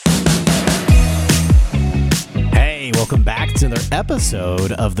welcome back to another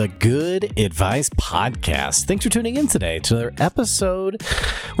episode of the Good Advice Podcast. Thanks for tuning in today to another episode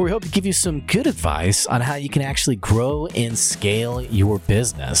where we hope to give you some good advice on how you can actually grow and scale your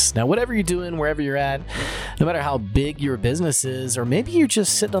business. Now, whatever you're doing, wherever you're at, no matter how big your business is, or maybe you're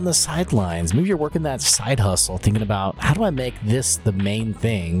just sitting on the sidelines, maybe you're working that side hustle, thinking about how do I make this the main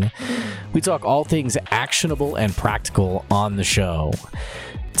thing? We talk all things actionable and practical on the show.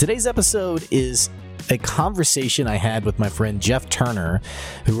 Today's episode is a conversation I had with my friend Jeff Turner,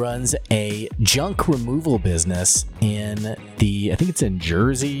 who runs a junk removal business in I think it's in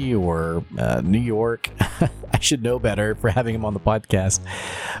Jersey or New York. I should know better for having him on the podcast.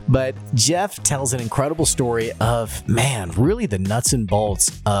 But Jeff tells an incredible story of, really the nuts and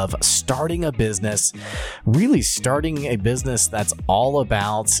bolts of starting a business, really starting a business that's all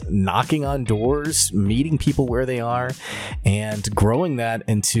about knocking on doors, meeting people where they are, and growing that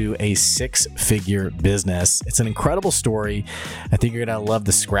into a six-figure business. It's an incredible story. I think you're going to love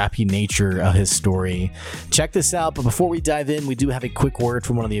the scrappy nature of his story. Check this out. But before we dive in, we do have a quick word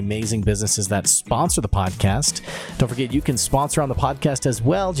from one of the amazing businesses that sponsor the podcast. Don't forget, you can sponsor on the podcast as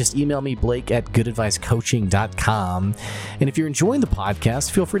well. Just email me, blake@goodadvicecoaching.com. And if you're enjoying the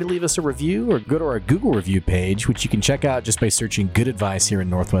podcast, feel free to leave us a review or go to our Google review page, which you can check out just by searching Good Advice here in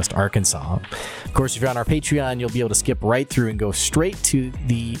Northwest Arkansas. Of course, if you're on our Patreon, you'll be able to skip right through and go straight to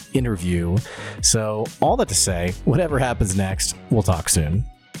the interview. So all that to say, whatever happens next, we'll talk soon.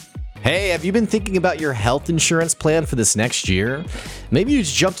 Hey, have you been thinking about your health insurance plan for this next year? Maybe you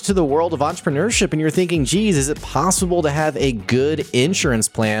just jumped into the world of entrepreneurship and you're thinking, geez, is it possible to have a good insurance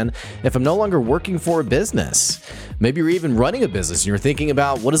plan if I'm no longer working for a business? Maybe you're even running a business and you're thinking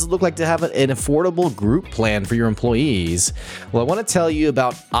about what does it look like to have an affordable group plan for your employees? Well, I want to tell you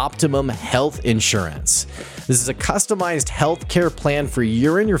about Optimum Health Insurance. This is a customized healthcare plan for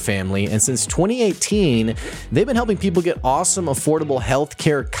you and your family, and since 2018, they've been helping people get awesome, affordable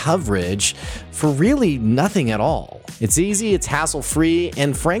healthcare coverage for really nothing at all. It's easy, it's hassle-free,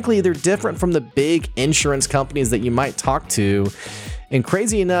 and frankly, they're different from the big insurance companies that you might talk to. And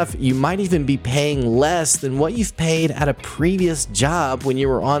crazy enough, you might even be paying less than what you've paid at a previous job when you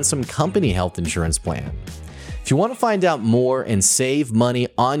were on some company health insurance plan. If you want to find out more and save money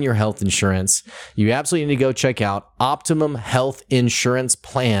on your health insurance, you absolutely need to go check out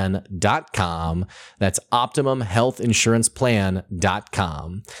OptimumHealthInsurancePlan.com. That's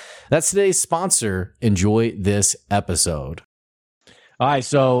OptimumHealthInsurancePlan.com. That's today's sponsor. Enjoy this episode. All right,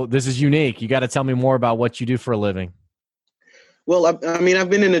 so this is unique. You got to tell me more about what you do for a living. Well, I've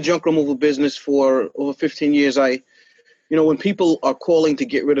been in the junk removal business for over 15 years. When people are calling to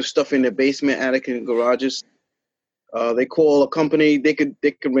get rid of stuff in their basement, attic, and garages, they call a company. They can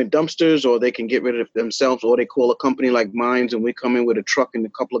rent dumpsters, or they can get rid of it themselves, or they call a company like Mines, and we come in with a truck and a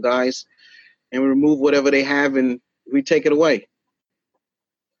couple of guys, and we remove whatever they have, and we take it away.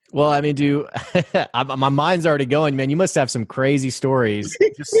 Well, my mind's already going, man. You must have some crazy stories,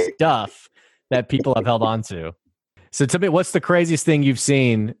 just stuff that people have held on to. So tell me, what's the craziest thing you've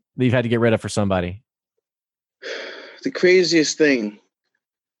seen that you've had to get rid of for somebody? The craziest thing.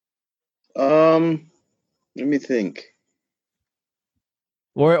 Let me think.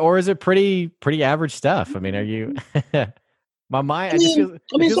 Or is it pretty average stuff? I mean, are you? My mind.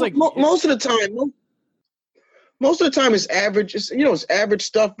 Most of the time it's average. It's average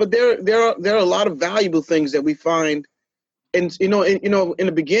stuff. But there are a lot of valuable things that we find, and in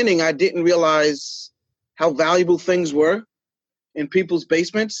the beginning, I didn't realize how valuable things were in people's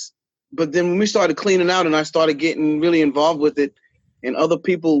basements. But then when we started cleaning out and I started getting really involved with it, and other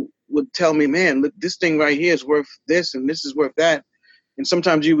people would tell me, man, look, this thing right here is worth this and this is worth that. And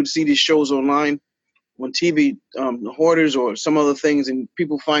sometimes you would see these shows online on TV, hoarders or some other things, and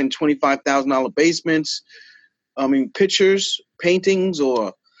people find $25,000 basements. Pictures, paintings,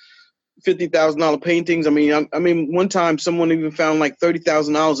 or $50,000 paintings. One time someone even found like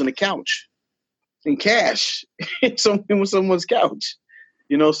 $30,000 in a couch in cash in someone's couch.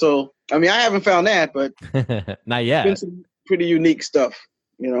 So I haven't found that, but not yet. It's been some pretty unique stuff.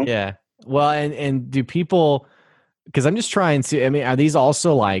 Yeah. Well, and do people, because I'm just trying to, are these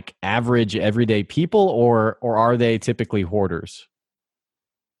also like average everyday people, or are they typically hoarders?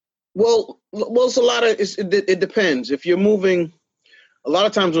 Well, it's a lot of, it depends. If you're moving, a lot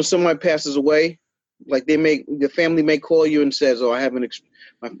of times when someone passes away, like the family may call you and says, oh, I have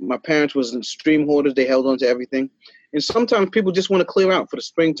my parents was extreme hoarders. They held on to everything. And sometimes people just want to clear out for the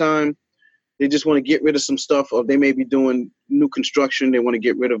springtime. They just want to get rid of some stuff, or they may be doing new construction. They want to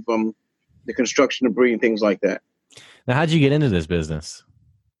get rid of the construction debris and things like that. Now, how'd you get into this business?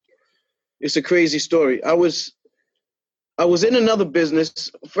 It's a crazy story. I was in another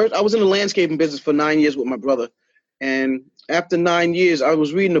business. First, I was in the landscaping business for 9 years with my brother. And after 9 years, I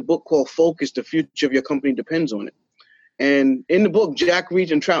was reading a book called Focus, The Future of Your Company Depends on It. And in the book, Jack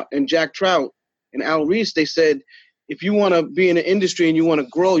Trout and Al Ries, they said, if you want to be in an industry and you want to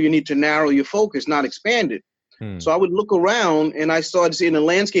grow, you need to narrow your focus, not expand it. So I would look around and I started seeing the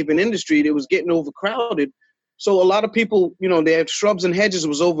landscaping industry that was getting overcrowded. So a lot of people, they had shrubs and hedges,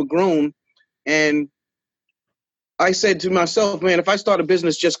 was overgrown. And I said to myself, man, if I start a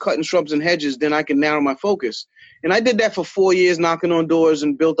business just cutting shrubs and hedges, then I can narrow my focus. And I did that for 4 years, knocking on doors,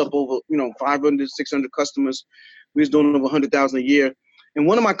 and built up over, 500, 600 customers. We was doing over 100,000 a year. And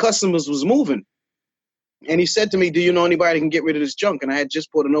one of my customers was moving. And he said to me, do you know anybody who can get rid of this junk? And I had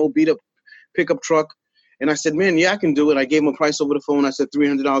just bought an old beat up pickup truck. And I said, man, yeah, I can do it. I gave him a price over the phone. I said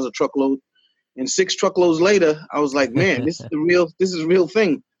 $300 a truckload. And 6 truckloads later, I was like, man, this is a real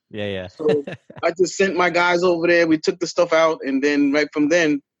thing. Yeah. So I just sent my guys over there. We took the stuff out. And then right from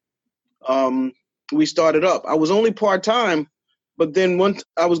then, we started up. I was only part-time, but then once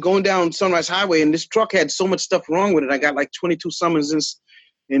I was going down Sunrise Highway and this truck had so much stuff wrong with it. I got like 22 summonses,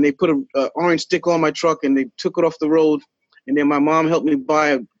 and they put an orange sticker on my truck and they took it off the road. And then my mom helped me buy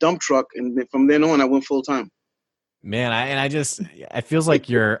a dump truck. And then from then on, I went full time. Man, it feels like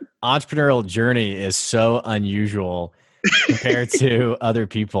your entrepreneurial journey is so unusual compared to other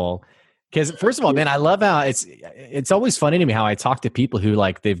people. Because first of all, man, I love how it's always funny to me how I talk to people who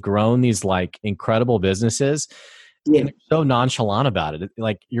like they've grown these like incredible businesses and they're so nonchalant about it.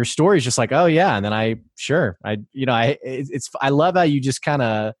 Like your story is just like, oh yeah, and then I love how you just kind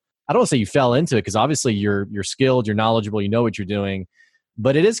of, I don't want to say you fell into it because obviously you're skilled, you're knowledgeable, you know what you're doing,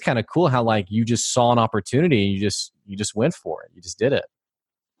 but it is kind of cool how like you just saw an opportunity and you just went for it. You just did it.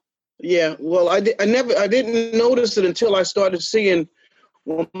 Yeah, well, I didn't notice it until I started seeing.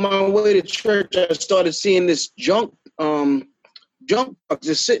 On my way to church, I started seeing this junk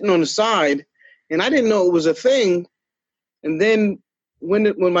just sitting on the side, and I didn't know it was a thing. And then when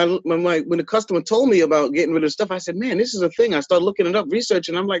the customer told me about getting rid of stuff, I said, "Man, this is a thing." I started looking it up,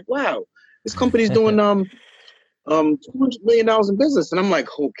 researching. I'm like, "Wow, this company's doing $200 million in business," and I'm like,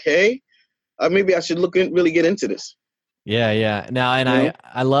 "Okay, maybe I should really get into this." Yeah. Now, and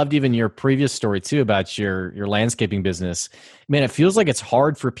I loved even your previous story too about your landscaping business. Man, it feels like it's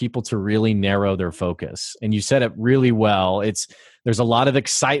hard for people to really narrow their focus. And you said it really well. There's a lot of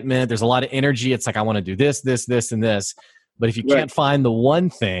excitement. There's a lot of energy. It's like, I want to do this, and this. But if you can't find the one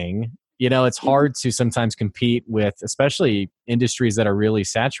thing, it's hard to sometimes compete with, especially industries that are really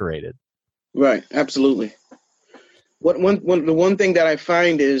saturated. Right. Absolutely. The one thing that I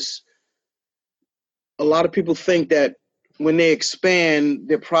find is a lot of people think that when they expand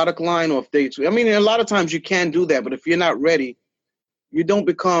their product line, or a lot of times you can do that, but if you're not ready, you don't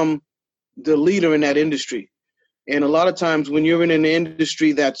become the leader in that industry. And a lot of times when you're in an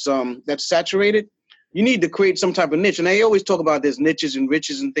industry that's saturated, you need to create some type of niche. And I always talk about there's niches and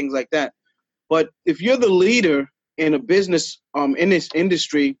riches and things like that. But if you're the leader in a business in this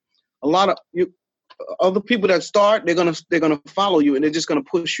industry, a lot of other people that start, they're gonna follow you and they're just gonna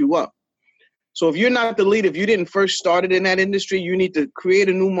push you up. So if you're not the leader, if you didn't first start it in that industry, you need to create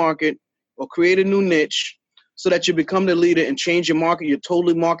a new market or create a new niche so that you become the leader and change your market, your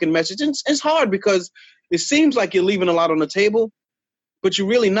total marketing message. And it's hard because it seems like you're leaving a lot on the table, but you're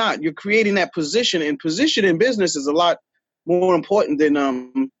really not. You're creating that position, and position in business is a lot more important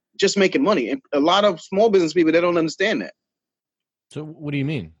than just making money. And a lot of small business people, they don't understand that. So what do you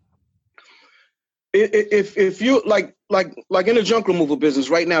mean? If you like in the junk removal business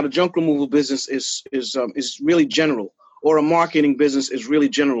right now, the junk removal business is really general, or a marketing business is really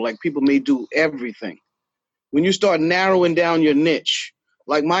general. Like people may do everything. When you start narrowing down your niche,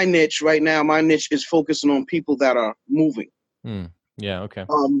 like my niche right now, my niche is focusing on people that are moving. Yeah. Okay.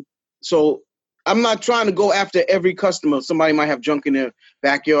 So I'm not trying to go after every customer. Somebody might have junk in their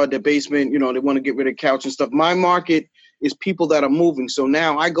backyard, their basement. They want to get rid of couch and stuff. My market is people that are moving. So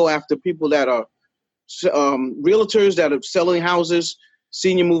now I go after people that are realtors that are selling houses,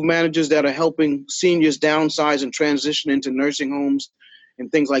 senior move managers that are helping seniors downsize and transition into nursing homes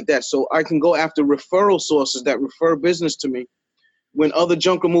and things like that. So I can go after referral sources that refer business to me. When other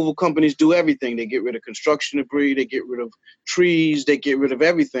junk removal companies do everything, they get rid of construction debris, they get rid of trees, they get rid of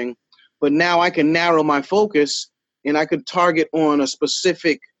everything. But now I can narrow my focus and I could target on a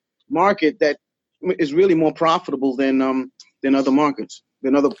specific market that is really more profitable than other markets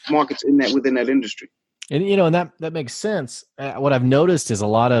within that industry. And, and that makes sense. What I've noticed is a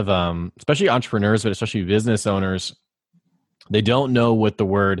lot of, especially entrepreneurs, but especially business owners, they don't know what the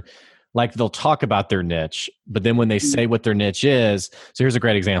word, like they'll talk about their niche, but then when they say what their niche is, so here's a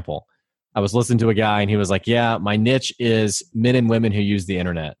great example. I was listening to a guy and he was like, yeah, my niche is men and women who use the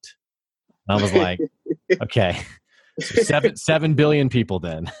internet. And I was like, okay, seven billion people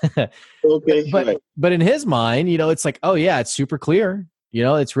then. Okay, right. But in his mind, it's like, oh yeah, it's super clear.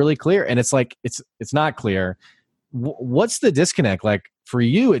 It's really clear, and it's like it's not clear. What's the disconnect? Like for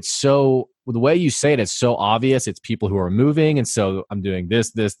you, it's so the way you say it, it's so obvious. It's people who are moving, and so I'm doing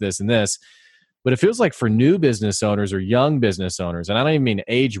this, and this. But it feels like for new business owners or young business owners, and I don't even mean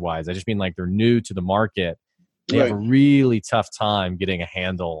age-wise, I just mean like they're new to the market. They have a really tough time getting a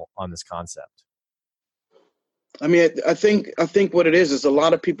handle on this concept. I mean, I think what it is a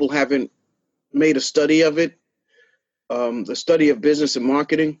lot of people haven't made a study of it, the study of business and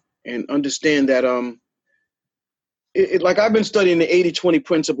marketing, and understand that like I've been studying the 80-20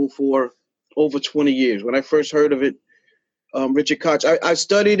 principle for over 20 years. When I first heard of it, Richard Koch, I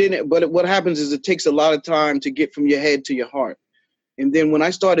studied in it, but what happens is it takes a lot of time to get from your head to your heart. And then when I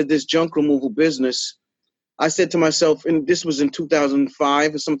started this junk removal business, I said to myself, and this was in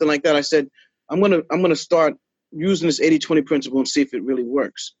 2005 or something like that, I said, I'm gonna start using this 80-20 principle and see if it really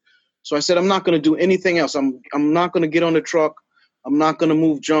works. So I said, I'm not gonna do anything else. I'm not gonna get on the truck. I'm not gonna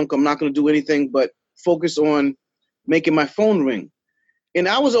move junk. I'm not gonna do anything but focus on making my phone ring. And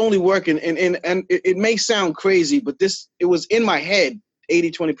I was only working, and it may sound crazy, but it was in my head,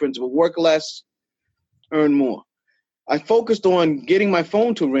 80-20 principle, work less, earn more. I focused on getting my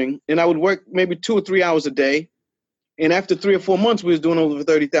phone to ring, and I would work maybe 2 or 3 hours a day. And after 3 or 4 months, we was doing over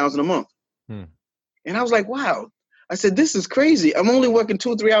 $30,000 a month. And I was like, wow. I said, this is crazy. I'm only working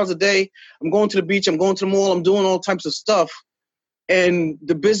 2 or 3 hours a day. I'm going to the beach. I'm going to the mall. I'm doing all types of stuff. And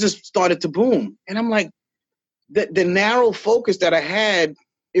the business started to boom. And I'm like, the narrow focus that I had,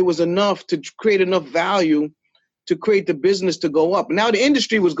 it was enough to create enough value to create the business to go up. Now the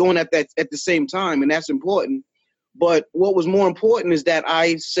industry was going at the same time, and that's important. But what was more important is that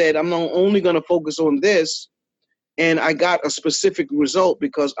I said, I'm not only going to focus on this, and I got a specific result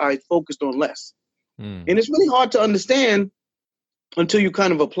because I focused on less. And it's really hard to understand until you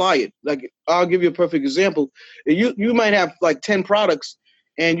kind of apply it. Like, I'll give you a perfect example. You might have like 10 products,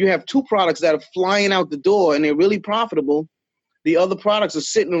 and you have 2 products that are flying out the door and they're really profitable. The other products are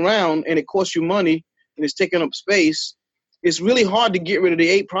sitting around and it costs you money and it's taking up space. It's really hard to get rid of the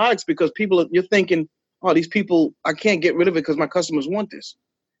 8 products because you're thinking, oh, these people, I can't get rid of it because my customers want this.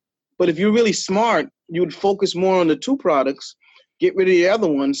 But if you're really smart, you would focus more on the 2 products, get rid of the other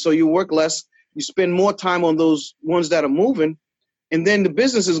ones, so you work less, you spend more time on those ones that are moving, and then the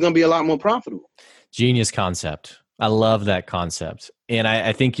business is going to be a lot more profitable. Genius concept. I love that concept. And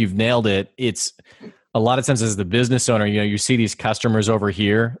I think you've nailed it. It's a lot of times as the business owner, you see these customers over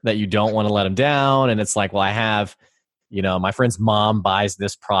here that you don't want to let them down. And it's like, well, I have, my friend's mom buys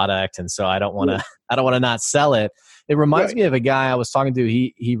this product. And so I don't want to not sell it. It reminds me of a guy I was talking to.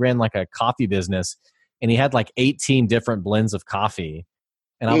 He ran like a coffee business and he had like 18 different blends of coffee.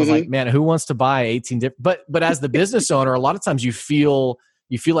 And I was like, man, who wants to buy 18 different, but as the business owner, a lot of times you feel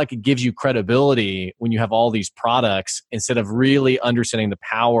like it gives you credibility when you have all these products instead of really understanding the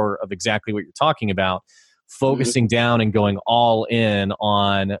power of exactly what you're talking about, focusing down and going all in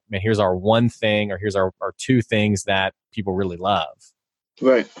on, man, here's our one thing, or here's our 2 things that people really love.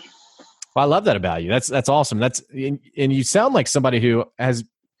 Right. Well, I love that about you. That's awesome. And you sound like somebody who has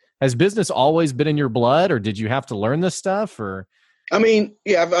business always been in your blood, or did you have to learn this stuff? Or, I mean,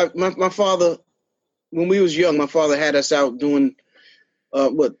 yeah, my father, when we was young, my father had us out doing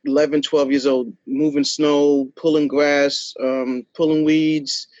 11, 12 years old, moving snow, pulling grass, pulling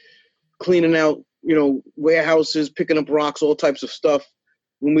weeds, cleaning out, warehouses, picking up rocks, all types of stuff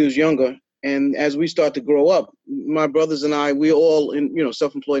when we was younger. And as we start to grow up, my brothers and I, we all in,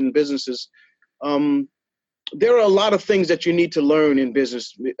 self-employed in businesses. There are a lot of things that you need to learn in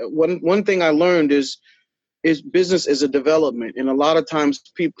business. One thing I learned is business is a development. And a lot of times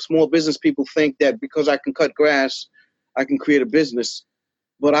small business people think that because I can cut grass, I can create a business.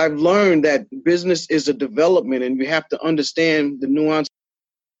 But I've learned that business is a development, and you have to understand the nuance.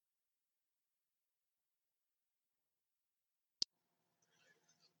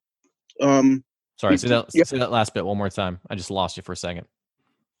 Sorry, say that last bit one more time. I just lost you for a second.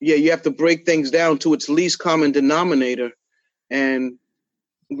 Yeah, you have to break things down to its least common denominator. And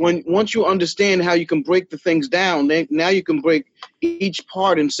once you understand how you can break the things down, then now you can break each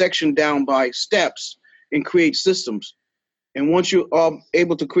part and section down by steps and create systems. And once you are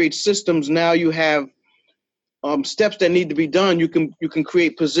able to create systems, now you have steps that need to be done. You can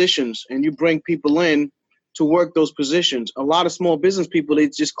create positions, and you bring people in to work those positions. A lot of small business people, they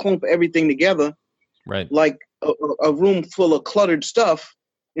just clump everything together, right? Like a room full of cluttered stuff,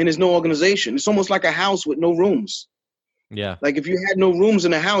 and there's no organization. It's almost like a house with no rooms. Yeah. Like if you had no rooms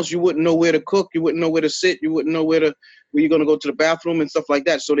in the house, you wouldn't know where to cook. You wouldn't know where to sit. You wouldn't know where you're going to go to the bathroom and stuff like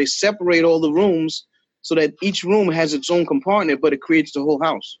that. So they separate all the rooms so that each room has its own compartment, but it creates the whole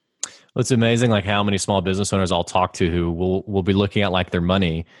house. Well, it's amazing, like how many small business owners I'll talk to who will be looking at like their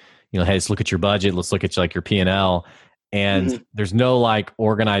money. Hey, let's look at your budget. Let's look at like your P&L. And there's no like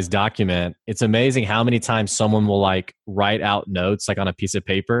organized document. It's amazing how many times someone will like write out notes like on a piece of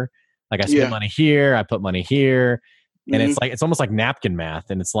paper. Like I spend money here, I put money here. And it's like, it's almost like napkin math.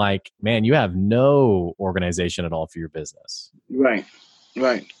 And it's like, man, you have no organization at all for your business. Right.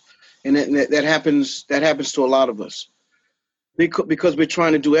 And that happens to a lot of us because we're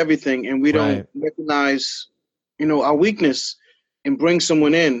trying to do everything and we don't recognize, our weakness and bring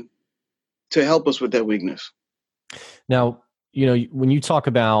someone in to help us with that weakness. Now, when you talk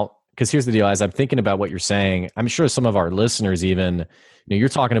about, because here's the deal, as I'm thinking about what you're saying, I'm sure some of our listeners even, you're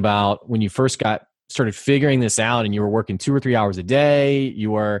talking about when you first started figuring this out and you were working 2 or 3 hours a day,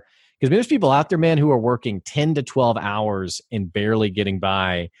 because there's people out there, man, who are working 10 to 12 hours and barely getting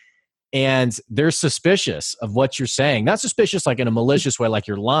by. And they're suspicious of what you're saying. Not suspicious like in a malicious way, like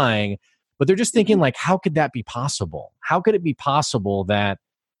you're lying, but they're just thinking like, how could that be possible? How could it be possible that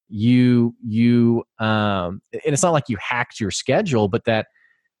you and it's not like you hacked your schedule, but that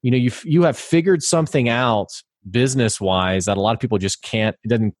you have figured something out business wise that a lot of people just can't, it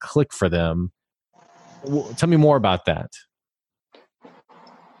doesn't click for them. Tell me more about that.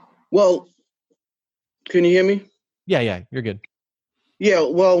 Well, can you hear me? Yeah, you're good. Yeah,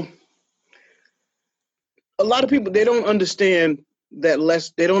 well, a lot of people, they don't understand that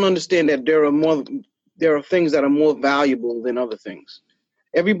there are things that are more valuable than other things.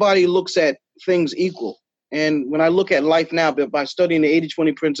 Everybody looks at things equal. And when I look at life now, by studying the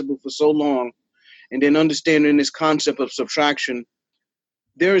 80-20 principle for so long, and then understanding this concept of subtraction,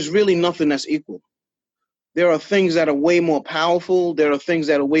 there is really nothing that's equal. There are things that are way more powerful. There are things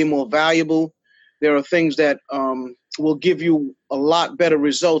that are way more valuable. There are things that will give you a lot better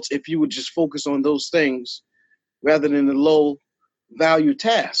results if you would just focus on those things rather than the low value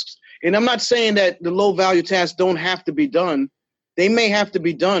tasks. And I'm not saying that the low value tasks don't have to be done. They may have to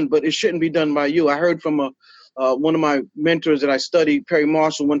be done, but it shouldn't be done by you. I heard from one of my mentors that I studied, Perry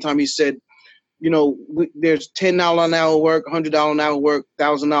Marshall, one time he said, there's $10 an hour work, $100 an hour work,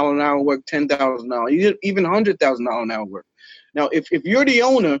 $1,000 an hour work, $10,000, even $100,000 an hour work. Now, if you're the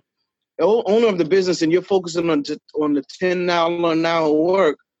owner of the business and you're focusing on the $10 an hour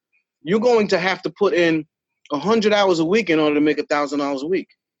work, you're going to have to put in 100 hours a week in order to make $1,000 a week.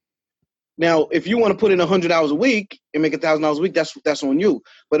 Now, if you want to put in 100 hours a week and make $1,000 a week, that's on you.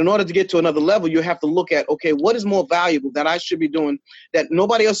 But in order to get to another level, you have to look at, okay, what is more valuable that I should be doing that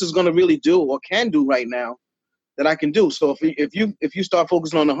nobody else is going to really do or can do right now that I can do? So if you start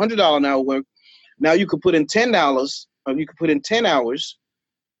focusing on $100 an hour work, now you could put in $10, or you could put in 10 hours,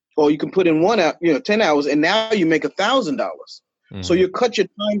 or you can put in 10 hours, and now you make $1,000. Mm-hmm. So you cut your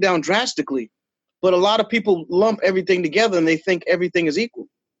time down drastically. But a lot of people lump everything together and they think everything is equal.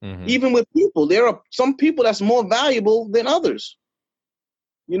 Mm-hmm. Even with people, there are some people that's more valuable than others.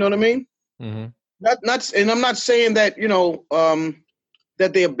 You know what I mean? Mm-hmm. And I'm not saying that,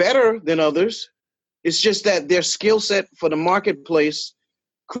 that they're better than others. It's just that their skill set for the marketplace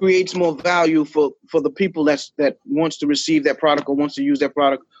creates more value for the people that wants to receive that product or wants to use that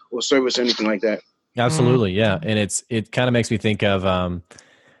product or service or anything like that. Absolutely. Yeah. And it kind of makes me think of,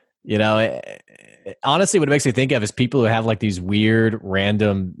 honestly, what it makes me think of is people who have like these weird,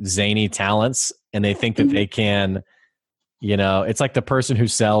 random, zany talents, and they think that they can, it's like the person who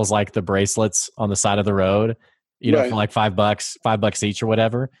sells like the bracelets on the side of the road, for like $5 each or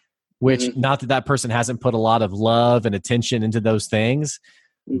whatever, which not that person hasn't put a lot of love and attention into those things,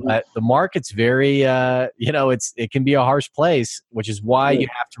 but the market's very, it can be a harsh place, which is why you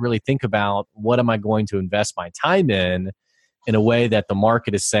have to really think about what am I going to invest my time in a way that the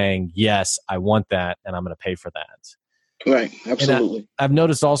market is saying, yes, I want that, and I'm going to pay for that. Right, absolutely. I've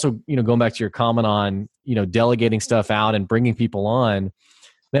noticed also, going back to your comment on, delegating stuff out and bringing people on,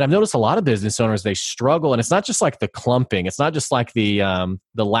 man, I've noticed a lot of business owners, they struggle, and it's not just like the clumping. It's not just like the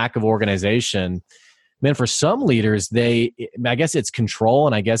lack of organization. Man, for some leaders, I guess it's control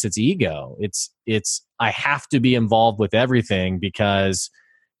and I guess it's ego. It's I have to be involved with everything because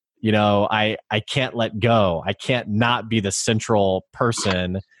I can't let go. I can't not be the central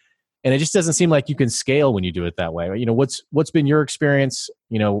person. And it just doesn't seem like you can scale when you do it that way. What's been your experience?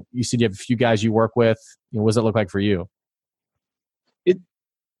 You said you have a few guys you work with. What does it look like for you?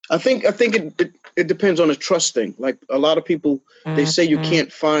 I think it depends on the trust thing. Like a lot of people, they say you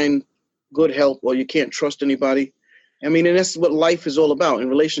can't find good help or you can't trust anybody. I mean, and that's what life is all about and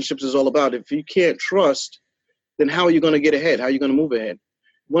relationships is all about. If you can't trust, then how are you going to get ahead? How are you going to move ahead?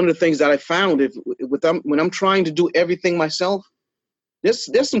 One of the things that I found when I'm trying to do everything myself,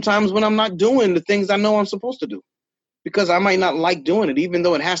 There's some times when I'm not doing the things I know I'm supposed to do because I might not like doing it, even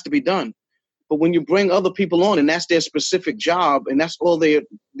though it has to be done. But when you bring other people on and that's their specific job and that's all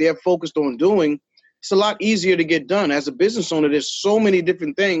they're focused on doing, it's a lot easier to get done. As a business owner, there's so many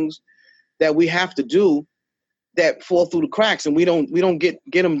different things that we have to do that fall through the cracks, and we don't get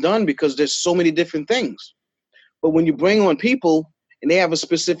them done because there's so many different things. But when you bring on people and they have a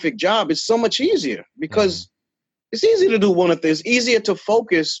specific job, it's so much easier because it's easy to do one of the things. It's easier to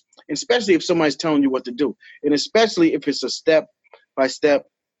focus, especially if somebody's telling you what to do, and especially if it's a step by step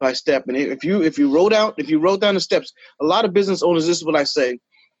by step. And if you wrote down the steps, a lot of business owners, this is what I say: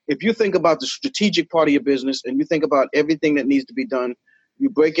 if you think about the strategic part of your business and you think about everything that needs to be done, you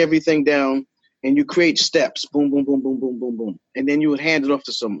break everything down and you create steps. Boom, boom, boom, boom, boom, boom, boom, and then you would hand it off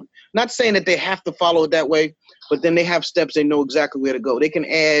to someone. Not saying that they have to follow it that way, but then they have steps. They know exactly where to go. They can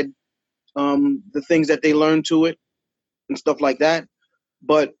add the things that they learn to it and stuff like that.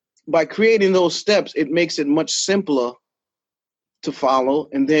 But by creating those steps, it makes it much simpler to follow,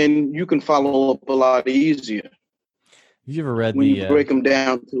 and then you can follow up a lot easier. Have you ever read when you break them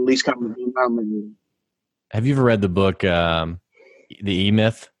down to the least common denominator? Have you ever read the book, The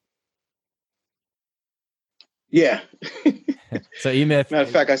E-Myth? Yeah. So E-Myth. Matter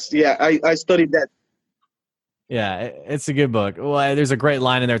of fact, I studied that. Yeah, it's a good book. Well, there's a great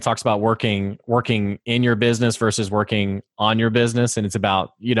line in there that talks about working in your business versus working on your business, and it's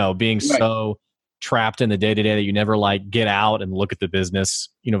about being so trapped in the day-to-day that you never get out and look at the business,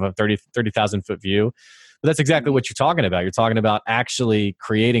 from a 30,000 foot view. But that's exactly what you're talking about. You're talking about actually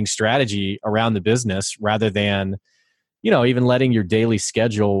creating strategy around the business rather than, even letting your daily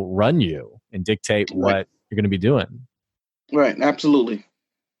schedule run you and dictate what you're going to be doing. Right. Absolutely.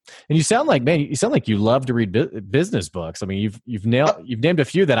 And you sound like you love to read business books. I mean, you've named a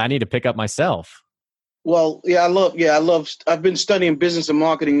few that I need to pick up myself. Well, I've been studying business and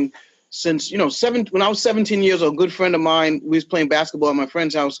marketing since, when I was 17 years old. A good friend of mine, we was playing basketball at my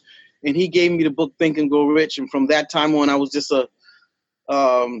friend's house, and he gave me the book Think and Grow Rich. And from that time on, I was just a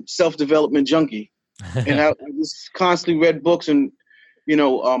self-development junkie. And I just constantly read books and,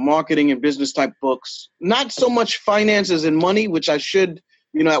 marketing and business type books. Not so much finances and money, which I should,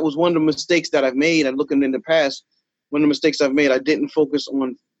 that was one of the mistakes that I've made. I'm looking in the past, one of the mistakes I've made, I didn't focus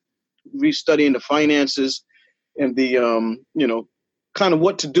on restudying the finances and the, kind of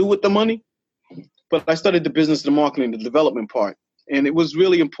what to do with the money. But I studied the business, the marketing, the development part. And it was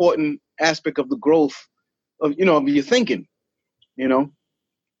really important aspect of the growth of, of your thinking,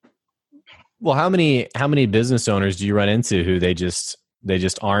 Well, how many business owners do you run into who they just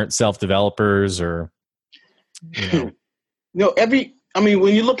aren't self-developers or, when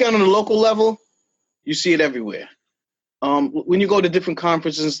you look at it on a local level, you see it everywhere. When you go to different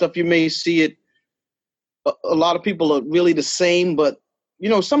conferences and stuff, you may see it. A lot of people are really the same, but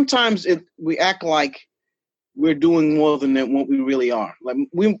sometimes we act like we're doing more than what we really are. Like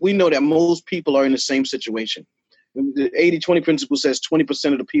we know that most people are in the same situation. The 80-20 principle says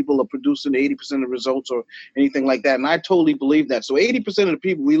 20% of the people are producing 80% of the results or anything like that, and I totally believe that. So 80% of the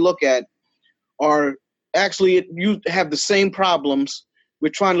people we look at are actually, you have the same problems. We're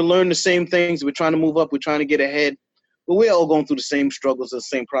trying to learn the same things. We're trying to move up. We're trying to get ahead. But we're all going through the same struggles, the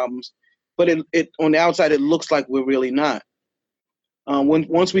same problems. But it on the outside, it looks like we're really not.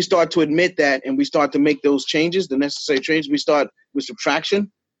 Once we start to admit that and we start to make those changes, the necessary changes, we start with subtraction,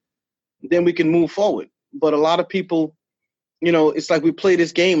 then we can move forward. But a lot of people, it's like we play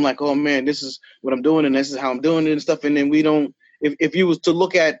this game like, oh, man, this is what I'm doing and this is how I'm doing it and stuff. And then we don't – if you was to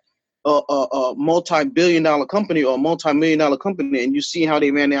look at a multi-billion-dollar company or a multi-million-dollar company and you see how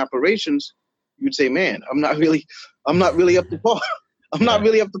they ran their operations, you'd say, man, I'm not really up to par. I'm not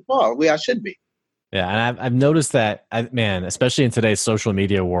really up to par where I should be. Yeah, and I've noticed that, especially in today's social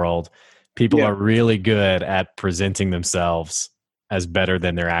media world, people are really good at presenting themselves as better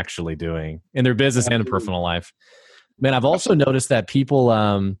than they're actually doing in their business and in personal life. Man, I've also noticed that people,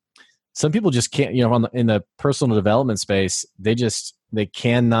 some people just can't, in the personal development space, they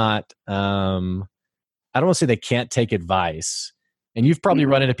cannot, I don't want to say they can't take advice. And you've probably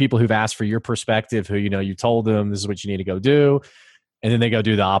run into people who've asked for your perspective, who, you told them this is what you need to go do. And then they go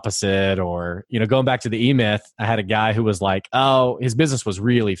do the opposite. Or, going back to the E-Myth, I had a guy who was like, oh, his business was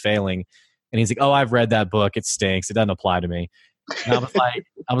really failing. And he's like, oh, I've read that book. It stinks. It doesn't apply to me. And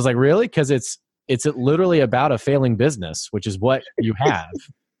I was like, really? Because it's literally about a failing business, which is what you have.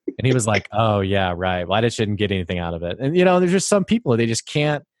 And he was like, oh, yeah, right. Well, I just shouldn't get anything out of it. And, there's just some people, they just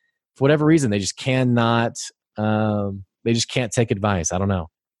can't, for whatever reason, they just cannot, they just can't take advice. I don't know.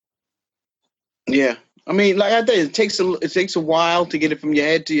 Yeah. I mean, like I said, it takes a while to get it from your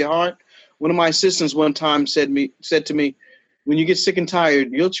head to your heart. One of my assistants one time said to me, when you get sick and tired,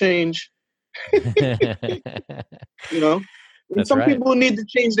 you'll change. You know, and That's some right. people need to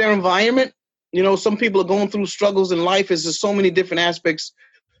change their environment. You know, some people are going through struggles in life. There's so many different aspects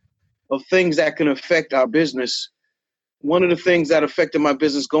of things that can affect our business. One of the things that affected my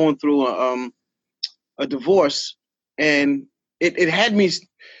business going through a divorce, and it had me,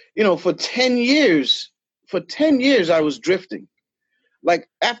 you know, for 10 years, I was drifting. Like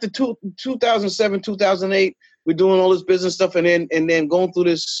after 2007, 2008, we're doing all this business stuff, and then going through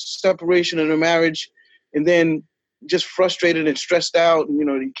this separation and a marriage, and then just frustrated and stressed out. And, you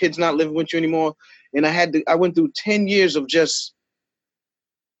know, the kid's not living with you anymore. And I went through 10 years of just,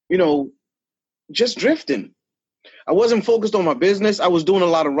 you know, just drifting. I wasn't focused on my business. I was doing a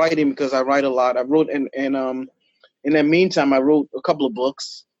lot of writing because I write a lot. I wrote, and in that meantime, I wrote a couple of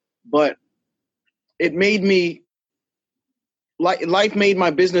books, but it made me, life made my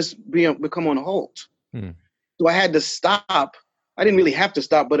business become on hold. So I had to stop. I didn't really have to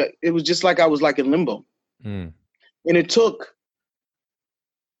stop, but it was just like I was like in limbo. And it took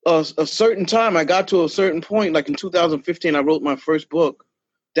a certain time. I got to a certain point, like in 2015, I wrote my first book,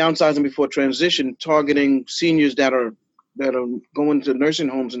 Downsizing Before Transition, targeting seniors that are going to nursing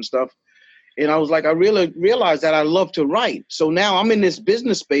homes and stuff. And I was like, I really realized that I love to write. So now I'm in this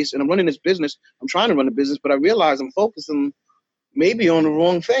business space and I'm running this business. I'm trying to run a business, but I realize I'm focusing maybe on the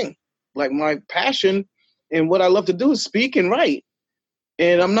wrong thing. Like my passion and what I love to do is speak and write.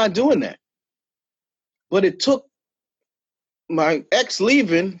 And I'm not doing that. But it took my ex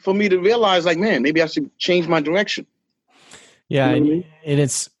leaving for me to realize, like, man, maybe I should change my direction. Yeah. You know what I mean? And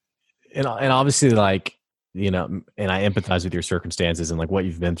it's, and obviously, like, you know, and I empathize with your circumstances and like what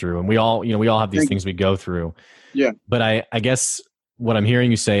you've been through. And we all have these things we go through. Yeah. But I guess what I'm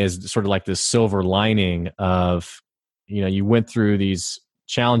hearing you say is sort of like this silver lining of, you know, you went through these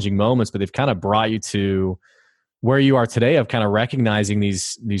challenging moments, but they've kind of brought you to where you are today of kind of recognizing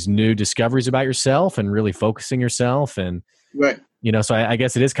these new discoveries about yourself and really focusing yourself. And, right. You know, so I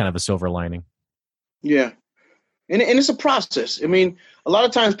guess it is kind of a silver lining. Yeah. And it's a process. I mean, a lot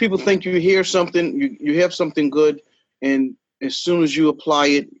of times people think you hear something, you have something good, and as soon as you apply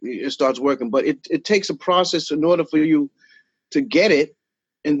it, it starts working. But it takes a process in order for you to get it.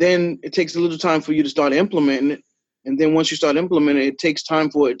 And then it takes a little time for you to start implementing it. And then once you start implementing it, it takes time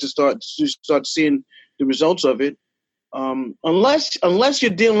for it to start seeing the results of it. Unless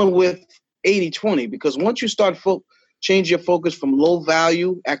you're dealing with 80-20, because once you start change your focus from low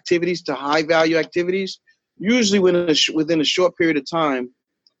value activities to high value activities, usually within a short period of time,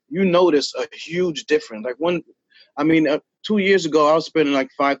 you notice a huge difference. Like 2 years ago, I was spending like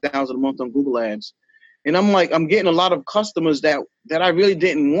 $5,000 a month on Google Ads, and I'm getting a lot of customers that I really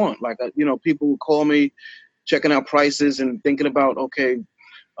didn't want. Like, you know, people would call me, checking out prices and thinking about, okay,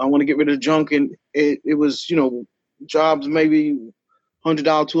 I want to get rid of the junk, and it was, you know, jobs maybe $100,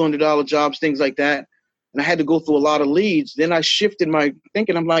 $200 jobs, things like that. And I had to go through a lot of leads. Then I shifted my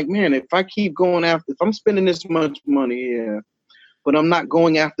thinking. I'm like, man, if I'm spending this much money here, but I'm not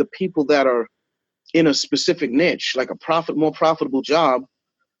going after people that are in a specific niche, like more profitable job,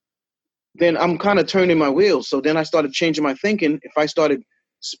 then I'm kind of turning my wheels. So then I started changing my thinking. If I started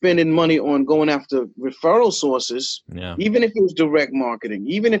spending money on going after referral sources, even if it was direct marketing,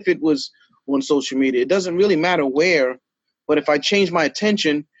 even if it was on social media, it doesn't really matter where. But if I change my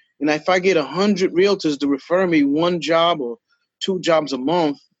attention, and if I get 100 realtors to refer me one job or 2 jobs a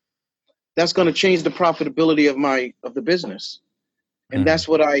month, that's going to change the profitability of the business. And that's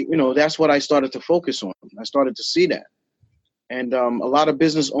what I started to focus on. I started to see that. And a lot of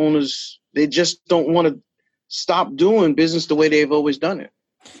business owners, they just don't want to stop doing business the way they've always done it.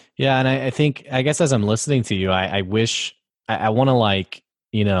 Yeah. And I guess as I'm listening to you, I wish I want to, like,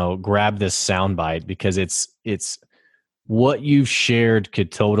 you know, grab this soundbite, because it's what you've shared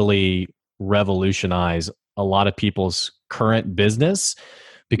could totally revolutionize a lot of people's current business,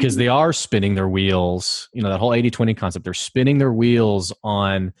 because they are spinning their wheels, you know, that whole 80-20 concept. They're spinning their wheels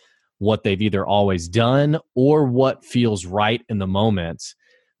on what they've either always done or what feels right in the moment.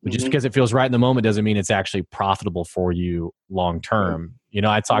 But just because it feels right in the moment doesn't mean it's actually profitable for you long term. You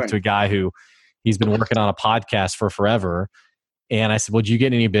know, I talked to a guy who he's been working on a podcast for forever. And I said, well, do you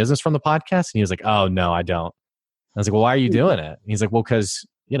get any business from the podcast? And he was like, oh, no, I don't. I was like, well, why are you doing it? And he's like, well, because,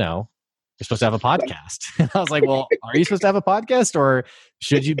 you know, you're supposed to have a podcast. And I was like, well, are you supposed to have a podcast, or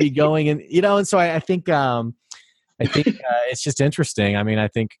should you be going? And, you know, and so I think it's just interesting. I mean, I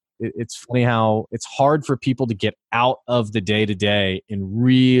think it's funny how it's hard for people to get out of the day to day and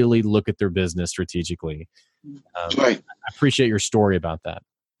really look at their business strategically. Right. I appreciate your story about that.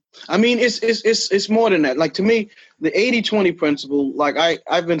 I mean, it's more than that. Like, to me, the 80-20 principle, like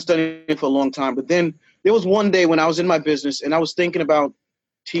I've been studying it for a long time, but then there was one day when I was in my business and I was thinking about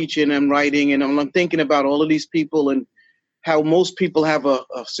teaching and writing, and I'm thinking about all of these people and how most people have a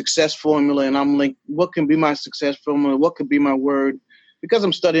success formula. And I'm like, what can be my success formula? What could be my word? Because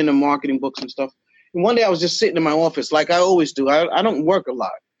I'm studying the marketing books and stuff. And one day I was just sitting in my office like I always do. I don't work a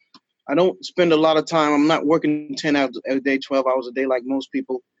lot. I don't spend a lot of time. I'm not working 10 hours a day, 12 hours a day like most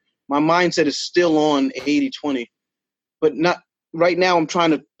people. My mindset is still on 80-20, but not right now. I'm trying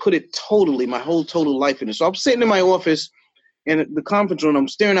to put it totally, my whole total life in it. So I'm sitting in my office in the conference room. I'm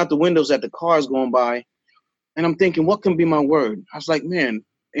staring out the windows at the cars going by, and I'm thinking, what can be my word? I was like, man,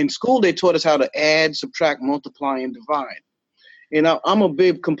 in school they taught us how to add, subtract, multiply, and divide. And I'm a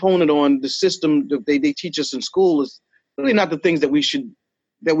big component on the system that they teach us in school is really not the things that we're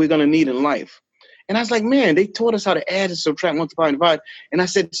going to need in life. And I was like, man, they taught us how to add and subtract, multiply, and divide. And I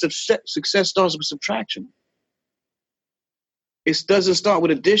said, success starts with subtraction. It doesn't start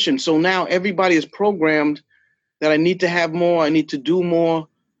with addition. So now everybody is programmed that I need to have more. I need to do more.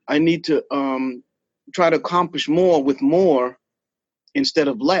 I need to try to accomplish more with more instead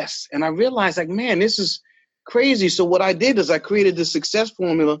of less. And I realized, like, man, this is crazy. So what I did is I created the success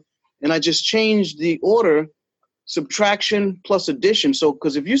formula, and I just changed the order: subtraction plus addition. So,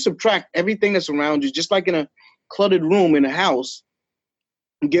 because if you subtract everything that's around you, just like in a cluttered room in a house,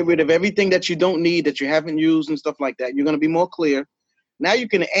 and get rid of everything that you don't need, that you haven't used and stuff like that, you're going to be more clear. Now you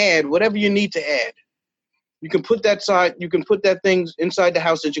can add whatever you need to add. You can put that thing inside the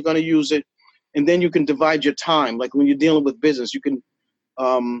house that you're going to use it, and then you can divide your time. Like when you're dealing with business, you can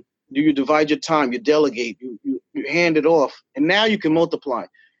you divide your time, you delegate, you hand it off, and now you can multiply.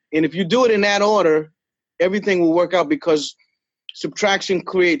 And if you do it in that order, everything will work out, because subtraction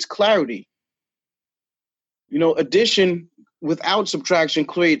creates clarity. Addition without subtraction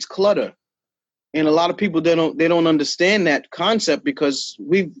creates clutter. And a lot of people, they don't understand that concept, because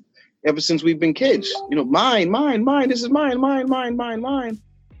ever since we've been kids, mine, this is mine.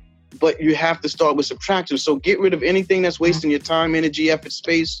 But you have to start with subtraction. So get rid of anything that's wasting your time, energy, effort,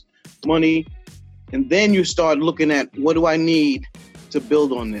 space, money. And then you start looking at, what do I need to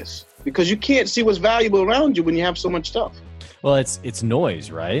build on this? Because you can't see what's valuable around you when you have so much stuff. Well, it's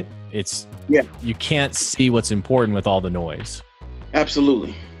noise, right? You can't see what's important with all the noise.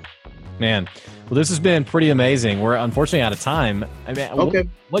 Absolutely. Man, well, this has been pretty amazing. We're unfortunately out of time. I mean, okay.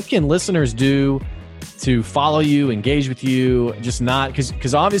 What can listeners do to follow you, engage with you? Just not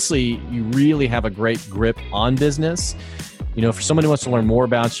because obviously you really have a great grip on business. For someone who wants to learn more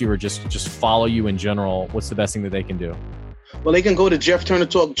about you or just follow you in general, what's the best thing that they can do? Well, they can go to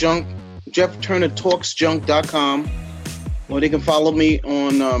JeffTurnerTalksJunk.com, or they can follow me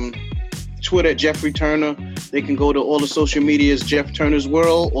on Twitter at Jeffrey Turner. They can go to all the social medias, Jeff Turner's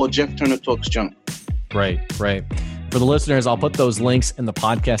World or Jeff Turner Talks Junk. Great. For the listeners, I'll put those links in the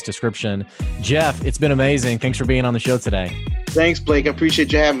podcast description. Jeff, it's been amazing. Thanks for being on the show today. Thanks, Blake. I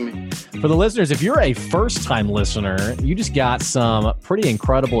appreciate you having me. For the listeners, if you're a first-time listener, you just got some pretty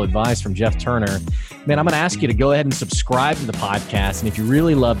incredible advice from Jeff Turner. Man, I'm going to ask you to go ahead and subscribe to the podcast. And if you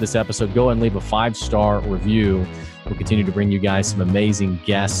really love this episode, go ahead and leave a 5-star review. We'll continue to bring you guys some amazing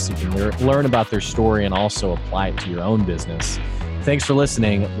guests. You can learn about their story and also apply it to your own business. Thanks for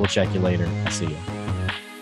listening. We'll check you later. I'll see you.